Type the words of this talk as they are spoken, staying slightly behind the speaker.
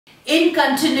In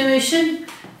continuation,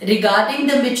 regarding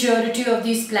the maturity of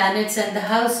these planets and the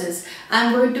houses, I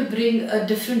am going to bring a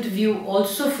different view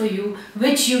also for you,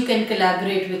 which you can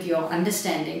collaborate with your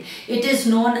understanding. It is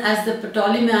known as the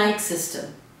Ptolemaic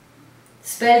system,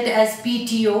 spelled as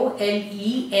Ptolemaic.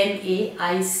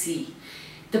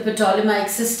 The Ptolemaic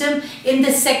system. In the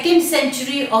 2nd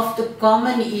century of the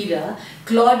Common Era,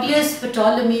 Claudius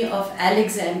Ptolemy of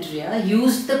Alexandria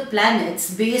used the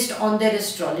planets based on their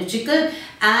astrological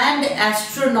and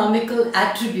astronomical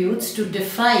attributes to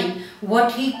define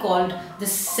what he called the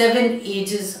 7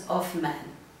 ages of man.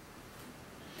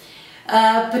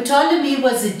 Ptolemy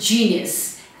was a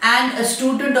genius and a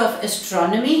student of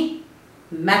astronomy,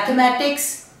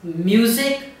 mathematics,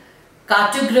 music,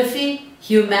 cartography,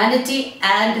 humanity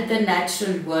and the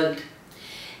natural world.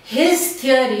 His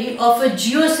theory of a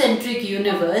geocentric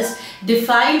universe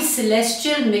defined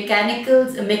celestial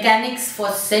mechanics for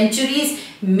centuries,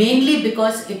 mainly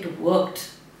because it worked.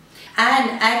 And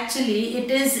actually it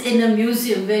is in a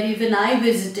museum where even I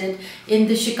visited, in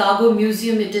the Chicago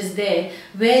Museum it is there,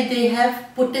 where they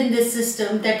have put in this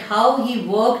system that how he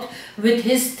worked with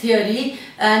his theory,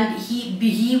 and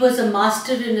he was a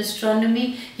master in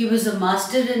astronomy, he was a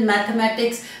master in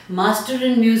mathematics, master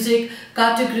in music,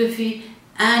 cartography,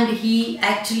 and he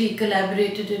actually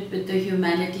collaborated it with the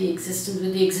humanity existence,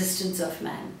 with the existence of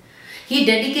man. He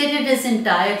dedicated his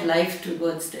entire life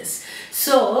towards this.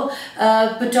 So,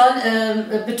 Ptolemy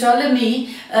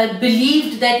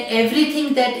believed that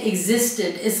everything that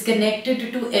existed is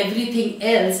connected to everything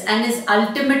else and is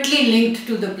ultimately linked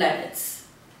to the planets.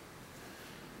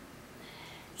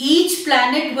 Each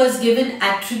planet was given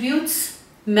attributes,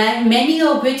 many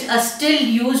of which are still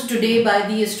used today by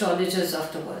the astrologers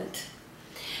of the world.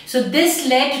 So this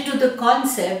led to the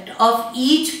concept of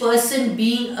each person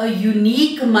being a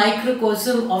unique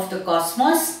microcosm of the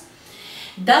cosmos,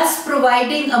 thus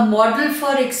providing a model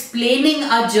for explaining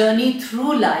our journey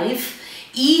through life.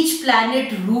 Each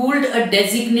planet ruled a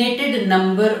designated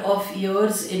number of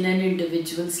years in an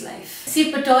individual's life.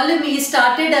 See, Ptolemy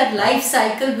started our life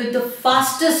cycle with the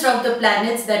fastest of the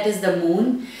planets, that is the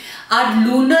moon. Our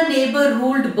lunar neighbor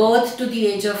ruled birth to the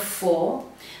age of 4.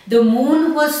 The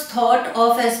moon was thought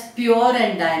of as pure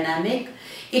and dynamic.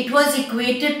 It was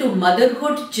equated to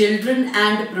motherhood, children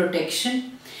and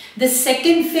protection. The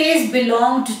second phase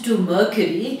belonged to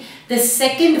Mercury, the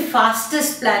second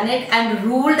fastest planet, and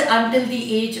ruled until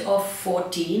the age of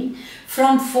 14.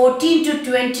 From 14 to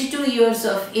 22 years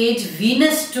of age,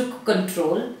 Venus took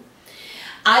control.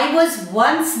 I was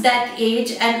once that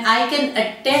age and I can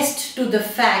attest to the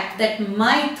fact that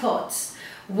my thoughts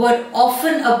were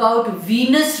often about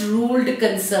Venus-ruled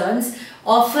concerns,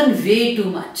 often way too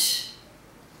much.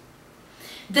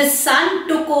 The Sun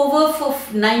took over for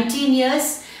 19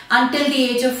 years until the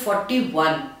age of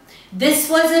 41. This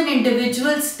was an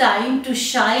individual's time to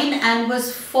shine and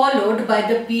was followed by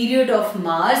the period of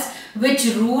Mars, which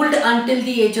ruled until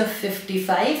the age of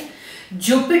 55.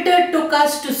 Jupiter took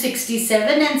us to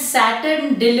 67 and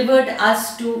Saturn delivered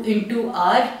us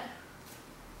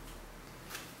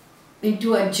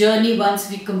into a journey once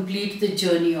we complete the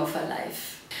journey of our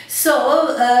life.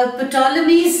 So,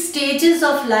 Ptolemy's stages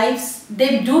of lives,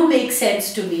 they do make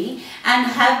sense to me and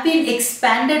have been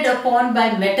expanded upon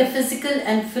by metaphysical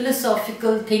and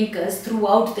philosophical thinkers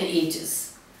throughout the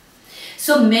ages.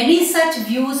 So many such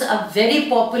views are very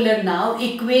popular now,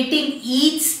 equating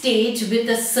each stage with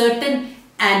a certain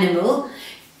animal,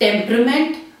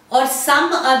 temperament or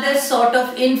some other sort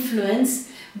of influence,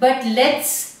 but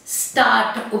let's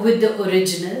start with the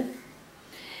original.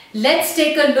 Let's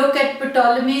take a look at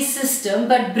Ptolemy's system,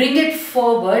 but bring it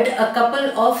forward a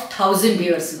couple of 1,000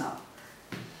 years now.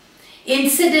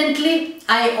 Incidentally,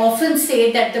 I often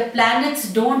say that the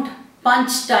planets don't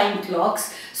punch time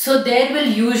clocks, so there will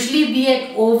usually be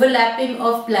an overlapping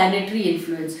of planetary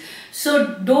influence.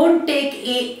 So don't take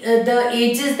the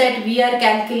ages that we are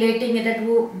calculating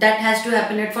that has to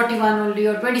happen at 41 only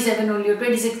or 27 only or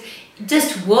 26.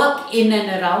 Just work in and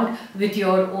around with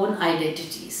your own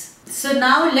identities. So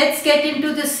now let's get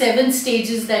into the 7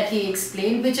 stages that he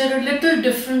explained, which are a little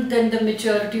different than the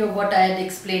maturity of what I had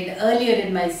explained earlier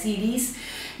in my series.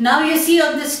 Now you see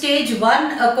on the stage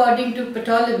 1, according to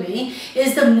Ptolemy,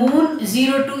 is the moon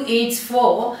 0 to age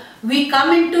 4. We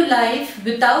come into life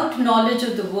without knowledge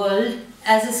of the world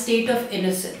as a state of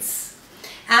innocence.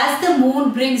 As the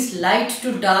moon brings light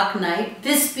to dark night,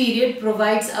 this period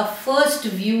provides our first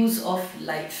views of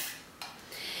life.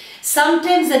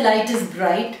 Sometimes the light is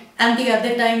bright and the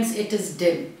other times it is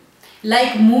dim,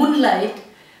 like moonlight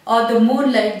or the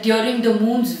moonlight during the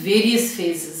moon's various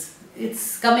phases.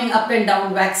 It's coming up and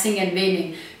down, waxing and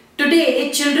waning. Today,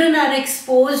 children are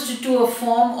exposed to a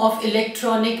form of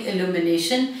electronic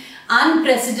illumination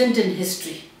unprecedented in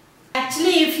history.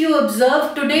 Actually, if you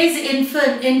observe today's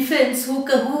infants who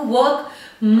work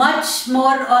much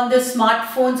more on the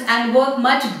smartphones and work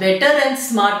much better and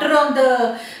smarter on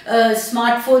the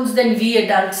smartphones than we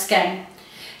adults can.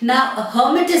 Now,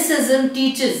 Hermeticism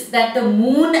teaches that the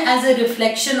moon as a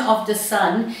reflection of the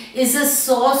sun is a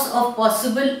source of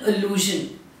possible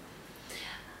illusion.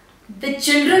 The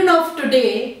children of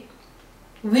today,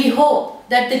 we hope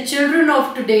that the children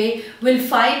of today will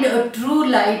find a true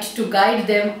light to guide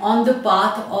them on the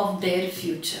path of their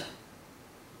future.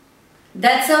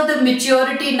 That's how the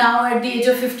maturity now at the age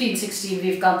of 15, 16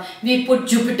 we've come. We put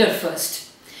Jupiter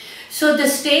first. So the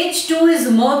stage 2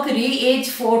 is Mercury, age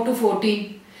 4 to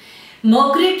 14.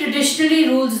 Mercury traditionally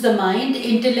rules the mind,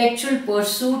 intellectual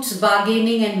pursuits,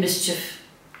 bargaining and mischief.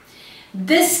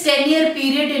 This 10-year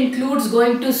period includes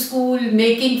going to school,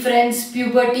 making friends,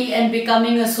 puberty and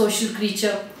becoming a social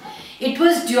creature. It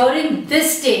was during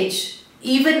this stage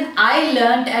even I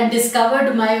learnt and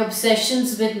discovered my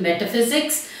obsessions with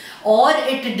metaphysics, or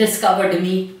it discovered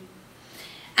me.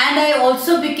 And I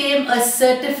also became a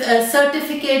certified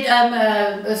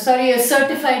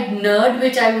nerd,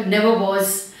 which I never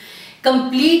was,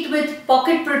 complete with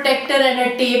pocket protector and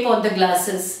a tape on the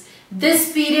glasses.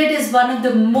 This period is one of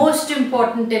the most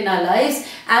important in our lives,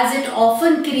 as it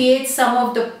often creates some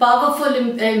of the powerful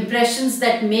impressions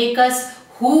that make us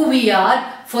who we are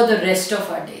for the rest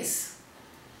of our days.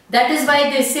 That is why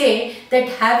they say that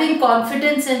having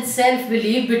confidence and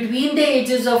self-belief between the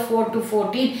ages of 4 to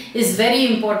 14 is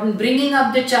very important. Bringing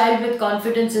up the child with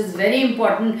confidence is very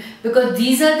important, because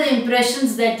these are the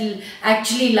impressions that will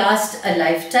actually last a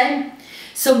lifetime.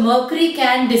 So Mercury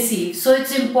can deceive. So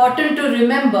it's important to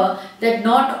remember that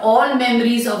not all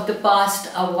memories of the past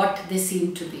are what they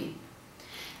seem to be.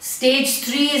 Stage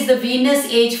 3 is the Venus,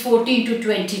 age 14 to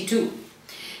 22.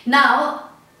 Now,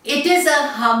 it is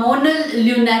a hormonal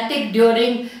lunatic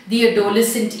during the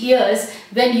adolescent years,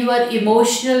 when you are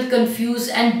emotional, confused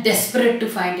and desperate to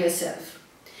find yourself.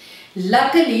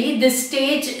 Luckily, this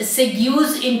stage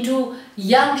segues into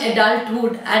young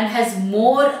adulthood and has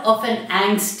more of an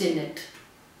angst in it.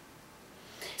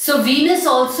 So Venus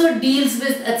also deals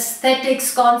with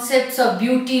aesthetics, concepts of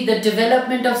beauty, the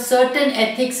development of certain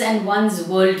ethics and one's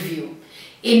worldview.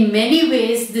 In many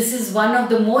ways, this is one of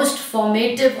the most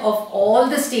formative of all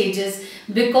the stages,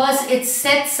 because it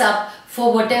sets up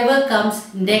for whatever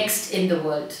comes next in the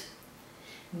world.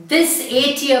 This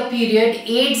 8-year period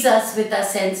aids us with a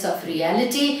sense of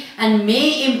reality and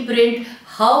may imprint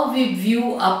how we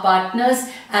view our partners,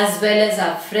 as well as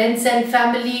our friends and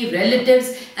family,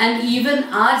 relatives and even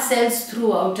ourselves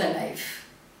throughout our life.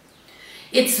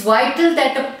 It's vital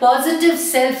that a positive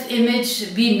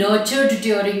self-image be nurtured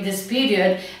during this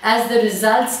period, as the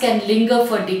results can linger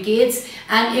for decades,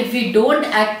 and if we don't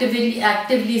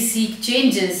actively seek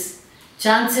changes,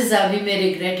 chances are we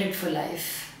may regret it for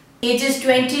life. Ages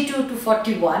 22 to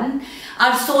 41,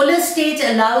 our solar stage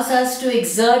allows us to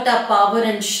exert our power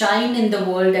and shine in the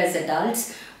world as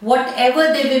adults,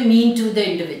 whatever they may mean to the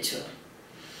individual.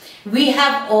 We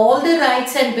have all the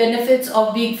rights and benefits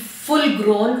of being full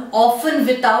grown, often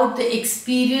without the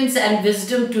experience and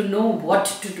wisdom to know what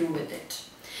to do with it.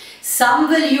 Some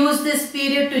will use this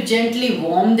period to gently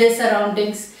warm their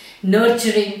surroundings,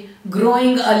 nurturing,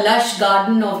 growing a lush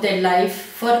garden of their life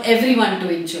for everyone to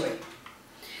enjoy.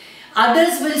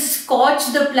 Others will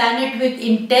scorch the planet with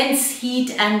intense heat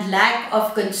and lack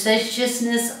of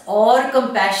conscientiousness or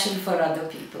compassion for other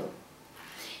people.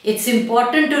 It's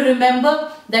important to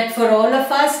remember that for all of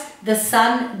us, the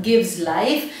sun gives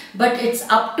life, but it's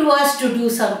up to us to do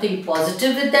something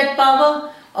positive with that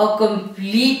power, or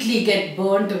completely get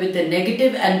burnt with the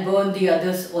negative and burn the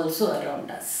others also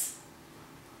around us.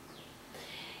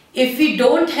 If we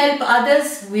don't help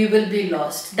others, we will be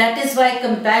lost. That is why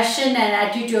compassion and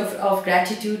attitude of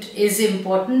gratitude is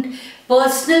important.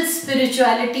 Personal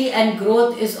spirituality and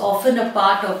growth is often a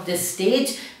part of this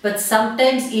stage, but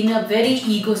sometimes in a very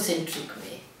egocentric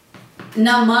way.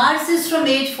 Now Mars is from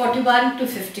age 41 to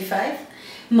 55.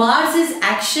 Mars is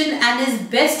action and is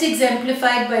best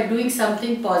exemplified by doing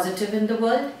something positive in the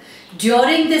world.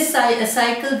 During this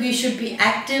cycle, we should be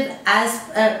active as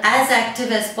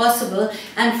active as possible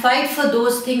and fight for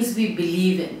those things we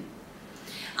believe in.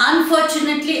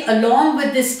 Unfortunately, along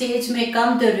with this stage may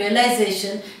come the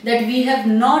realization that we have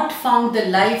not found the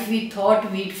life we thought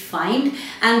we'd find,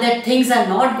 and that things are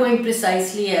not going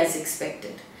precisely as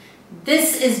expected.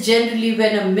 This is generally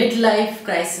when a midlife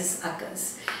crisis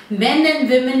occurs. Men and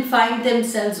women find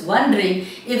themselves wondering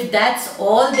if that's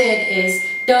all there is,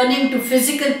 turning to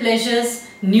physical pleasures,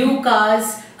 new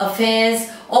cars, affairs,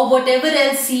 or whatever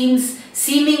else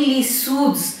seemingly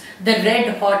soothes the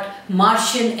red-hot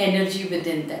Martian energy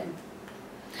within them.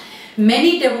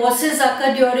 Many divorces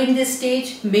occur during this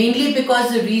stage, mainly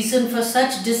because the reason for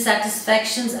such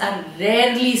dissatisfactions are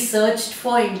rarely searched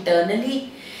for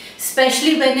internally,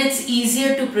 especially when it's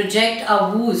easier to project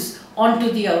our woes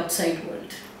onto the outside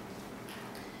world.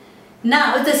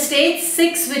 Now, the stage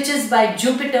 6, which is by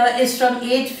Jupiter, is from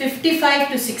age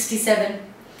 55 to 67.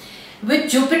 With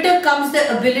Jupiter comes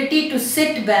the ability to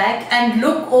sit back and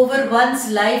look over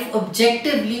one's life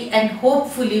objectively and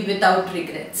hopefully without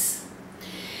regrets.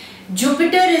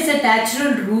 Jupiter is a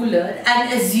natural ruler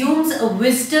and assumes a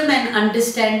wisdom and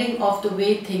understanding of the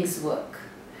way things work.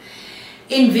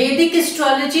 In Vedic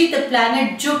astrology, the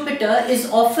planet Jupiter is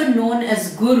often known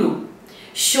as Guru,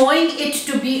 showing it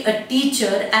to be a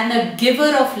teacher and a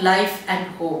giver of life and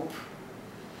hope.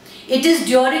 It is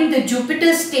during the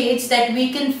Jupiter stage that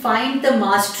we can find the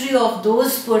mastery of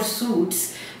those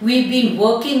pursuits we've been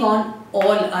working on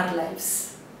all our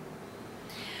lives.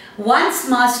 Once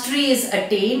mastery is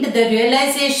attained, the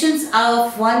realizations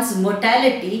of one's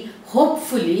mortality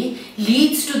hopefully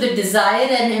leads to the desire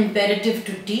and imperative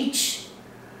to teach.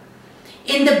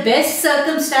 In the best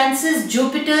circumstances,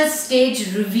 Jupiter's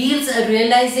stage reveals a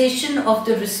realization of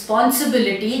the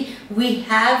responsibility we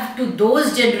have to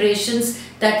those generations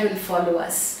that will follow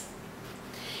us.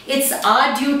 It's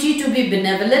our duty to be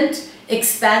benevolent,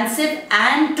 expansive,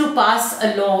 and to pass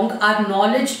along our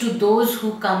knowledge to those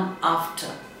who come after.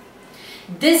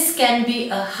 This can be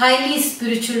a highly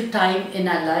spiritual time in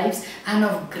our lives and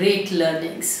of great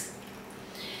learnings.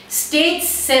 Stage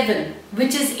 7,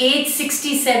 which is age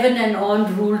 67 and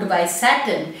on, ruled by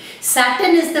Saturn.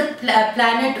 Saturn is the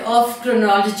planet of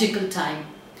chronological time.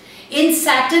 In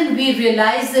Saturn, we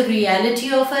realize the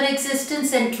reality of our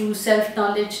existence and true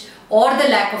self-knowledge, or the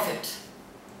lack of it.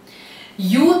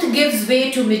 Youth gives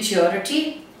way to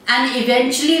maturity, and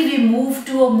eventually we move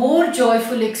to a more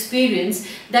joyful experience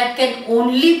that can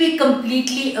only be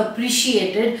completely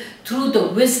appreciated through the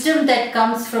wisdom that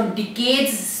comes from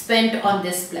decades spent on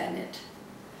this planet.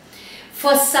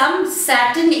 For some,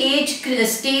 Saturn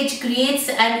stage creates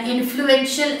an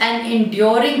influential and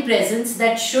enduring presence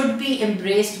that should be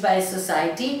embraced by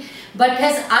society, but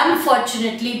has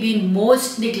unfortunately been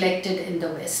most neglected in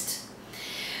the West.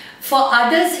 For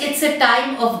others, it's a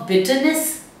time of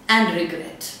bitterness and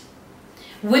regret.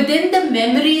 Within the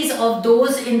memories of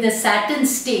those in the Saturn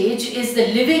stage is the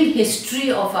living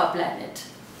history of our planet.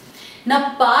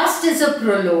 Now, past is a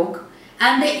prologue,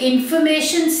 and the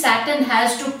information Saturn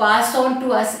has to pass on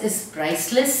to us is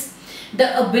priceless.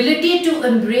 The ability to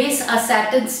embrace a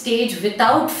Saturn stage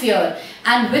without fear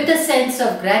and with a sense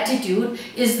of gratitude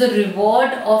is the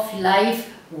reward of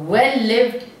life well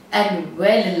lived and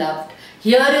well loved.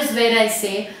 Here is where I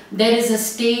say there is a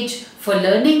stage for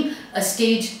learning, a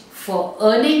stage for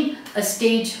earning, a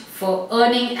stage for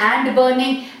earning and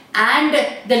burning, and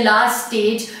the last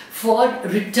stage for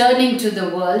returning to the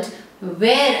world,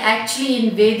 where actually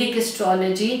in Vedic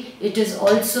astrology it is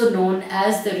also known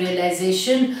as the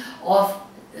realization of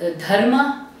your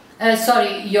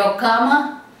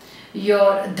karma,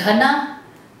 your dhana,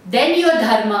 then your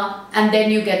dharma, and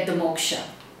then you get the moksha,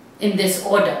 in this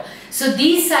order. So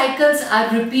these cycles are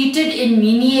repeated in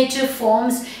miniature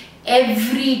forms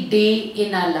every day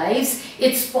in our lives.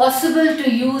 It's possible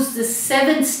to use the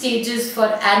 7 stages for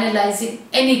analyzing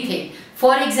anything.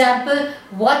 For example,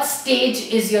 what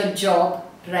stage is your job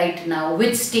right now?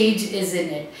 Which stage is in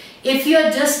it? If you're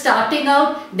just starting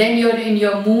out, then you're in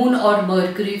your moon or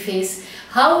Mercury phase.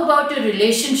 How about a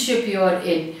relationship you're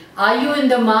in? Are you in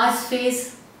the Mars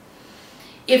phase?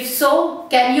 If so,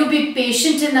 can you be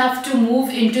patient enough to move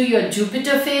into your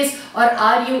Jupiter phase, or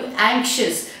are you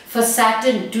anxious for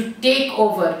Saturn to take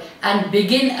over and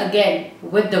begin again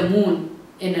with the moon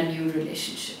in a new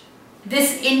relationship?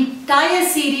 This entire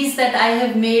series that I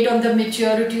have made on the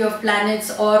maturity of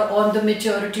planets, or on the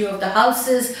maturity of the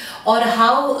houses, or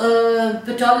how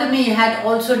Ptolemy had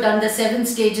also done the 7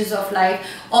 stages of life,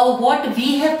 or what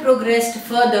we have progressed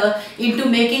further into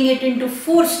making it into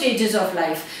 4 stages of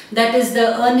life. That is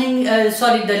the learning,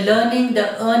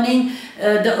 the earning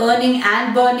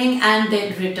and burning, and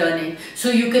then returning. So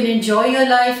you can enjoy your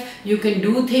life, you can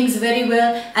do things very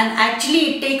well, and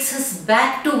actually it takes us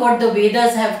back to what the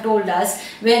Vedas have told us,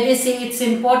 where they say it's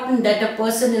important that a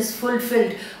person is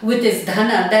fulfilled with his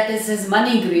dhana, that is his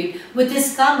money greed, with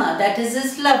his kama, that is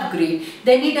his love greed.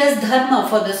 Then he does dharma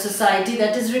for the society,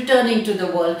 that is returning to the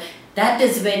world. That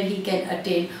is when he can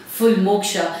attain full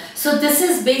moksha. So this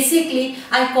is basically,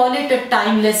 I call it a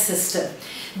timeless system.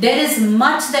 There is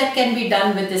much that can be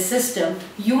done with this system.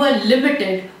 You are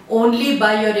limited only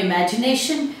by your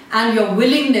imagination and your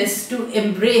willingness to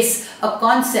embrace a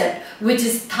concept which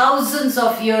is thousands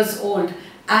of years old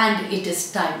and it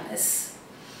is timeless.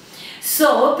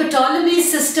 So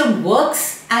Ptolemy's system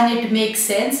works and it makes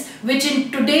sense, which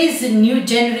in today's new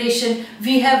generation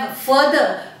we have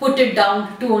further put it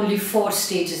down to only 4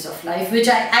 stages of life, which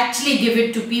I actually give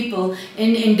it to people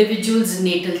in individuals'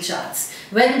 natal charts.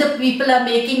 When the people are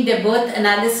making their birth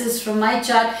analysis from my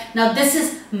chart, now this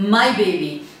is my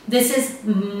baby. This is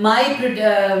my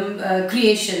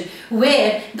creation,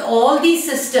 where all these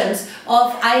systems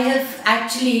of I have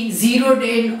actually zeroed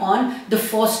in on the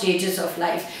 4 stages of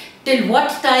life. Till what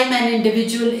time an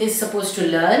individual is supposed to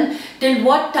learn, till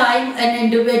what time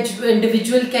an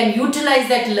individual can utilize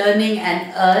that learning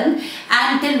and earn,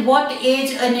 and till what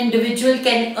age an individual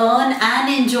can earn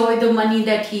and enjoy the money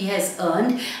that he has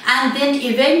earned, and then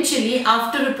eventually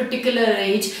after a particular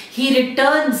age he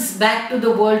returns back to the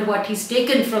world what he's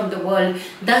taken from the world,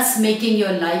 thus making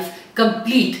your life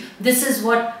complete. This is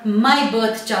what my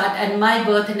birth chart and my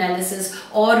birth analysis,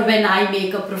 or when I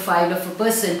make a profile of a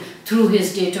person through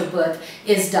his date of birth,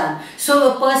 is done.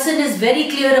 So a person is very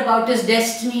clear about his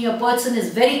destiny, a person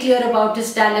is very clear about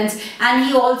his talents, and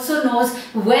he also knows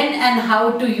when and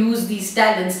how to use these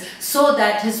talents so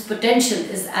that his potential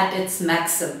is at its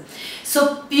maximum.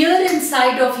 So peer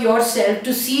inside of yourself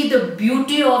to see the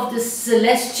beauty of this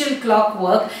celestial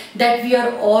clockwork that we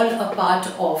are all a part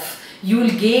of. You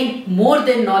will gain more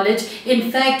than knowledge.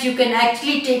 In fact, you can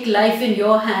actually take life in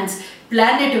your hands,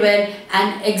 plan it well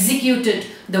and execute it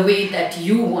the way that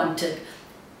you want it.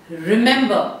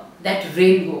 Remember that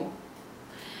rainbow.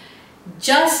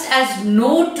 Just as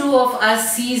no two of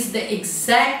us sees the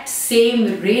exact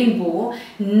same rainbow,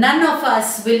 none of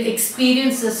us will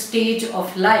experience a stage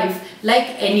of life like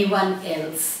anyone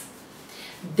else.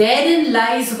 Therein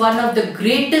lies one of the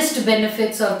greatest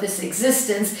benefits of this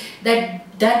existence,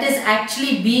 that is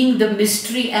actually being the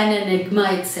mystery and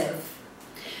enigma itself.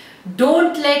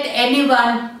 Don't let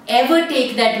anyone ever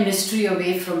take that mystery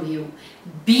away from you.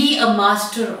 Be a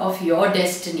master of your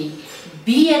destiny.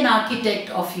 Be an architect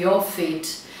of your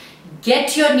fate.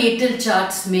 Get your natal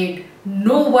charts made.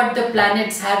 Know what the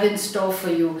planets have in store for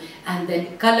you, and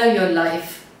then color your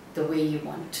life the way you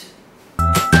want to.